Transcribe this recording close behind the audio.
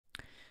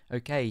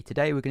Okay,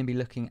 today we're going to be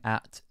looking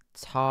at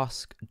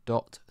Task.Spawn.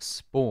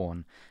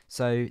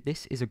 So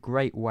this is a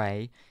great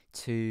way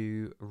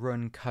to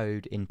run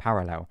code in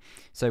parallel.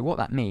 So what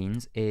that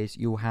means is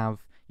you'll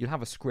have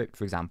a script,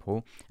 for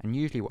example, and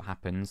usually what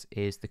happens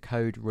is the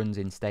code runs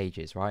in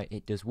stages, right?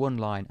 It does one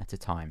line at a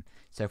time.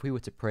 So if we were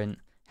to print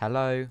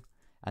hello,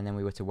 and then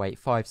we were to wait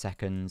 5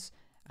 seconds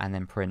and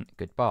then print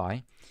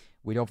goodbye,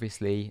 we'd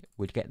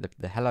get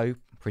the hello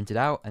printed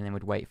out, and then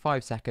we'd wait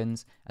 5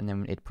 seconds and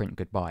then it'd print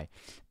goodbye.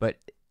 But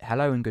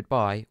hello and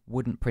goodbye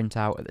wouldn't print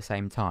out at the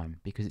same time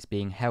because it's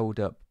being held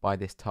up by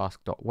this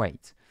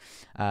task.wait.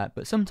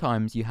 But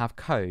sometimes you have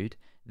code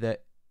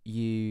that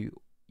you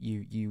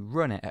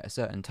run it at a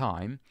certain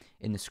time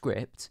in the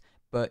script,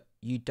 but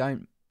you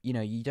don't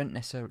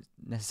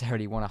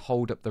necessarily want to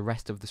hold up the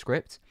rest of the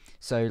script.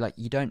 So like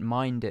you don't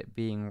mind it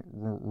being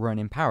run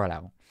in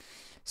parallel.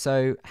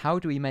 So how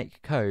do we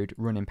make code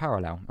run in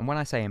parallel? And when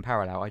I say in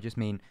parallel, I just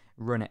mean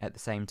run it at the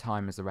same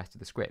time as the rest of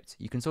the script.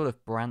 You can sort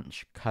of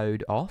branch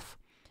code off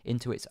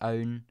into its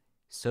own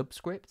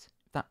subscript,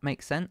 if that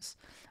makes sense.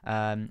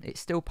 It's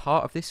still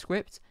part of this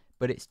script,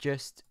 but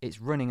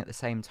it's running at the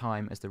same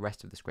time as the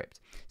rest of the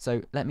script.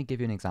 So let me give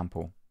you an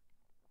example.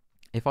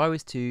 If I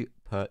was to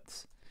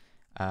put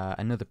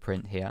another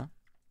print here,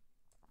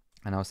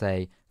 and I'll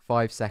say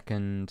 5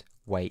 second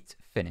wait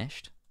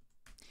finished,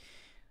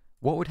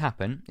 what would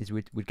happen is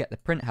we'd get the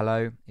print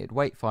hello, it'd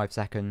wait 5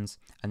 seconds,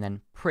 and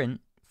then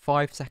print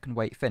 5 second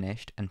wait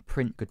finished and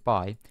print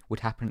goodbye would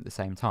happen at the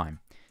same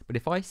time. But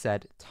if I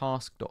said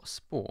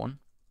task.spawn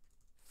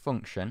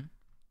function,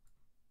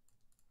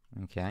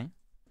 okay,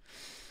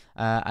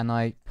 and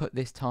I put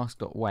this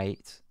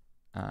task.wait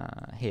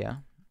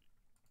here,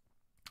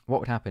 what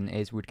would happen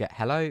is we'd get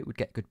hello, we'd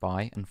get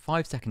goodbye, and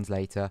 5 seconds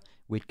later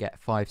we'd get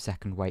 5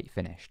 second wait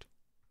finished.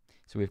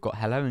 So we've got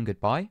hello and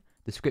goodbye.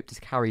 The script is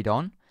carried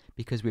on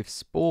because we've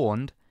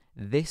spawned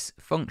this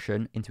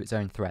function into its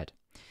own thread.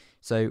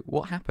 So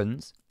what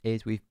happens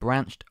is we've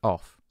branched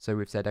off. So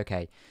we've said,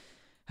 okay,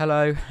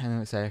 hello, and then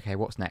we say, okay,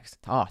 what's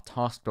next?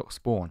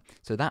 Task.spawn.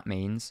 So that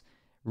means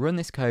run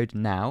this code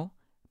now,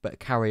 but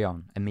carry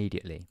on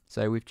immediately.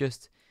 So we've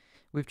just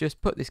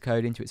put this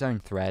code into its own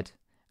thread,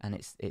 and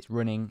it's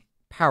running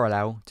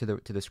parallel to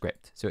the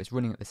script. So it's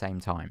running at the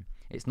same time.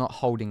 It's not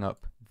holding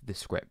up the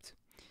script.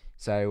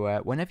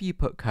 So whenever you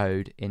put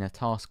code in a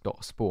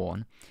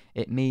task.spawn,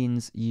 it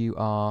means you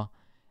are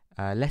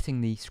letting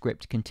the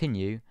script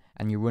continue,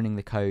 and you're running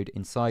the code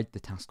inside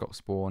the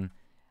task.spawn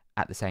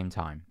at the same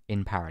time,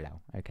 in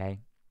parallel, okay?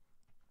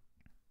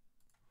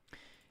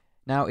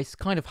 Now, it's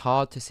kind of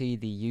hard to see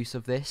the use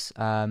of this,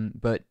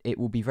 but it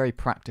will be very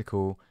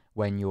practical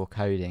when you're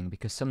coding,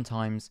 because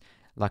sometimes,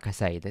 like I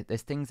say,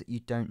 there's things that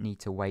you don't need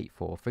to wait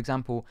for. For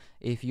example,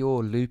 if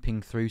you're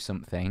looping through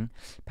something,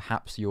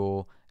 perhaps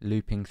you're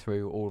looping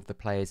through all of the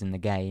players in the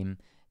game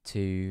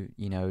to,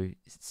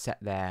 set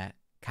their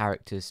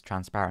characters'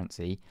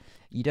 transparency,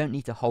 you don't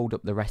need to hold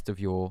up the rest of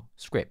your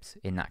script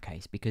in that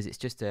case, because it's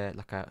just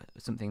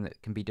something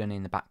that can be done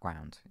in the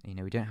background.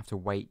 We don't have to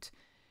wait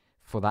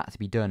for that to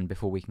be done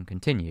before we can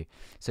continue.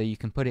 So you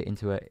can put it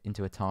into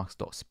a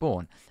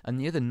task.spawn. And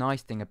the other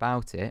nice thing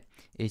about it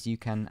is you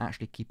can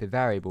actually keep a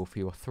variable for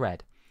your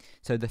thread.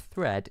 So the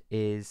thread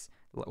is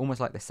almost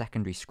like the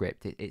secondary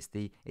script. It's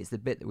the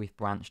bit that we've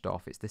branched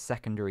off. It's the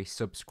secondary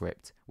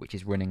subscript which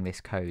is running this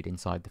code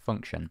inside the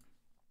function.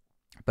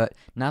 But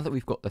now that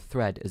we've got the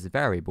thread as a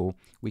variable,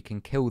 we can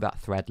kill that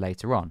thread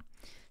later on.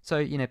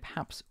 So,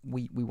 perhaps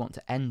we want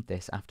to end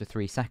this after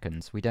 3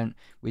 seconds. We don't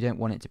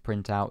want it to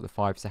print out the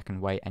 5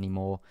 second wait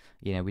anymore.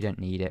 We don't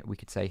need it. We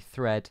could say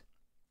thread,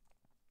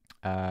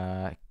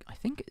 I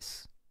think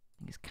it's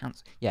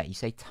cancel. Yeah, you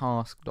say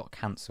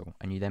task.cancel,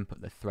 and you then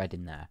put the thread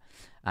in there.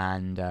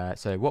 And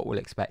so what we'll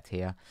expect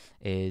here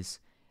is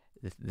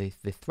the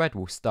thread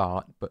will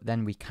start, but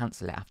then we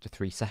cancel it after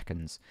 3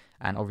 seconds.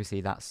 And obviously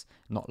that's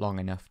not long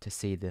enough to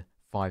see the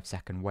 5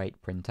 second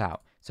wait print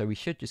out. So we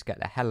should just get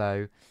the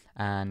hello,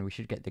 and we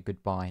should get the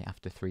goodbye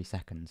after 3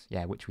 seconds.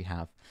 Yeah, which we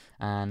have.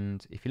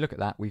 And if you look at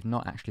that, we've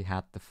not actually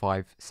had the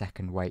 5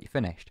 second wait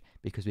finished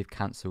because we've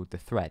cancelled the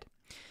thread.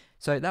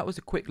 So that was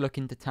a quick look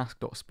into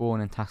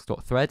task.spawn and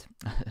task.thread,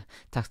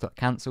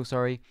 task.cancel,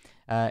 sorry.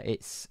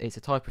 It's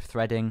a type of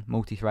threading,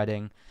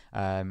 multi-threading,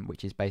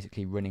 which is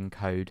basically running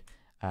code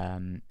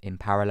in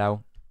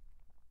parallel.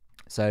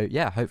 So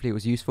yeah, hopefully it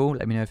was useful.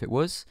 Let me know if it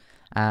was,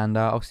 and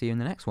I'll see you in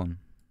the next one.